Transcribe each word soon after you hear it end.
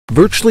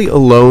Virtually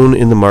alone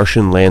in the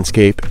Martian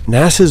landscape,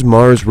 NASA's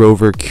Mars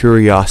rover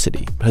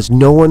Curiosity has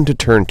no one to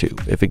turn to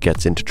if it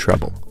gets into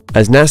trouble.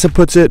 As NASA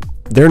puts it,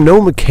 there are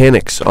no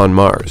mechanics on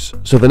Mars,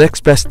 so the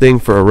next best thing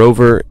for a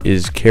rover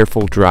is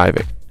careful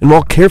driving. And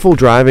while careful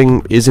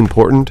driving is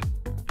important,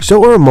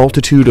 so are a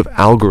multitude of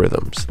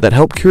algorithms that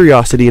help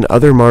Curiosity and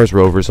other Mars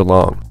rovers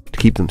along to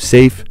keep them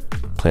safe,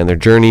 plan their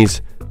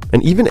journeys,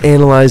 and even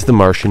analyze the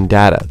Martian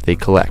data they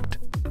collect.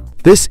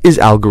 This is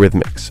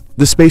Algorithmics,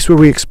 the space where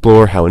we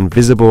explore how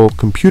invisible,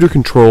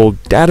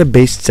 computer-controlled,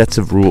 data-based sets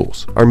of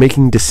rules are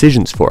making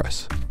decisions for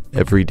us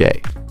every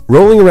day.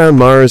 Rolling around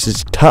Mars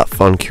is tough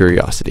on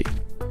Curiosity.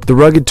 The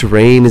rugged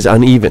terrain is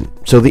uneven,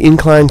 so the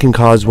incline can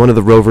cause one of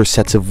the rover's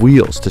sets of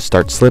wheels to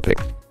start slipping.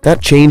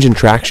 That change in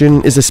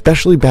traction is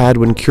especially bad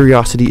when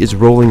Curiosity is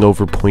rolling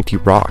over pointy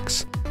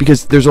rocks,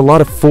 because there's a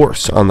lot of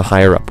force on the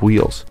higher-up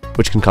wheels,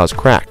 which can cause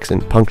cracks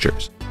and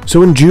punctures.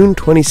 So in June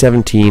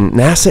 2017,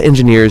 NASA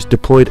engineers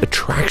deployed a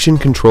traction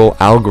control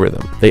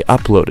algorithm they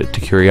uploaded to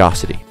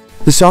Curiosity.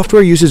 The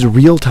software uses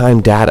real-time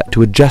data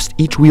to adjust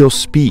each wheel's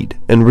speed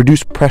and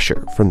reduce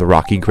pressure from the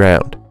rocky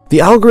ground.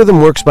 The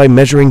algorithm works by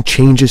measuring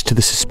changes to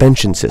the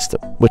suspension system,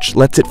 which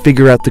lets it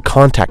figure out the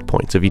contact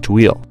points of each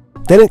wheel.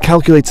 Then it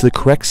calculates the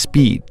correct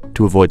speed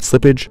to avoid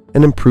slippage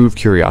and improve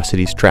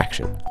Curiosity's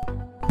traction.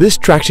 This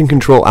traction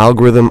control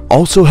algorithm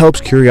also helps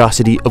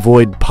Curiosity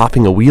avoid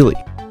popping a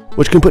wheelie,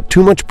 which can put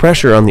too much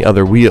pressure on the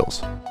other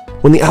wheels.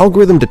 When the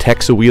algorithm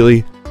detects a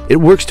wheelie, it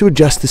works to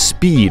adjust the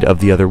speed of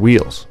the other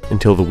wheels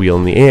until the wheel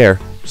in the air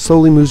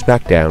slowly moves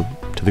back down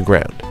to the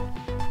ground.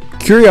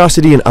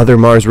 Curiosity and other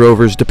Mars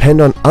rovers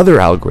depend on other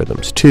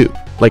algorithms too,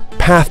 like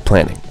path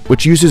planning,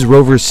 which uses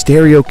rovers'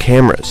 stereo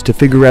cameras to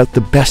figure out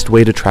the best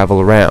way to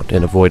travel around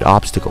and avoid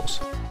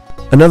obstacles.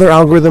 Another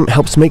algorithm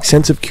helps make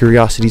sense of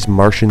Curiosity's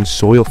Martian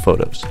soil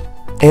photos,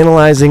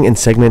 analyzing and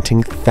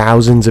segmenting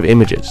thousands of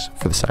images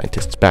for the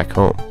scientists back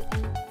home.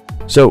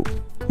 So,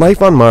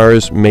 life on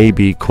Mars may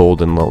be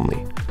cold and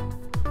lonely,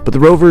 but the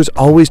rovers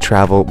always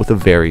travel with a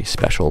very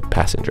special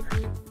passenger: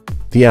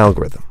 the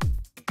algorithm.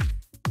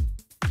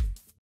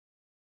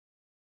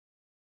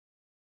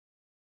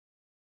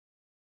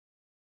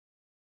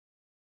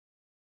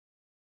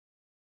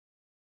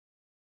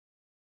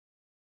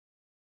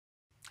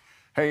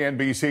 Hey,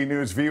 NBC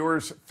News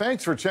viewers,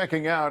 thanks for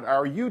checking out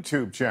our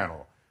YouTube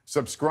channel.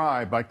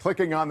 Subscribe by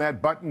clicking on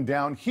that button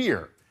down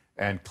here,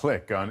 and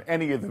click on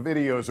any of the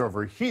videos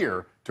over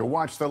here to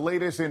watch the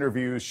latest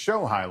interviews,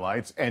 show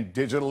highlights, and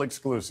digital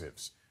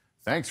exclusives.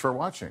 Thanks for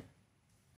watching.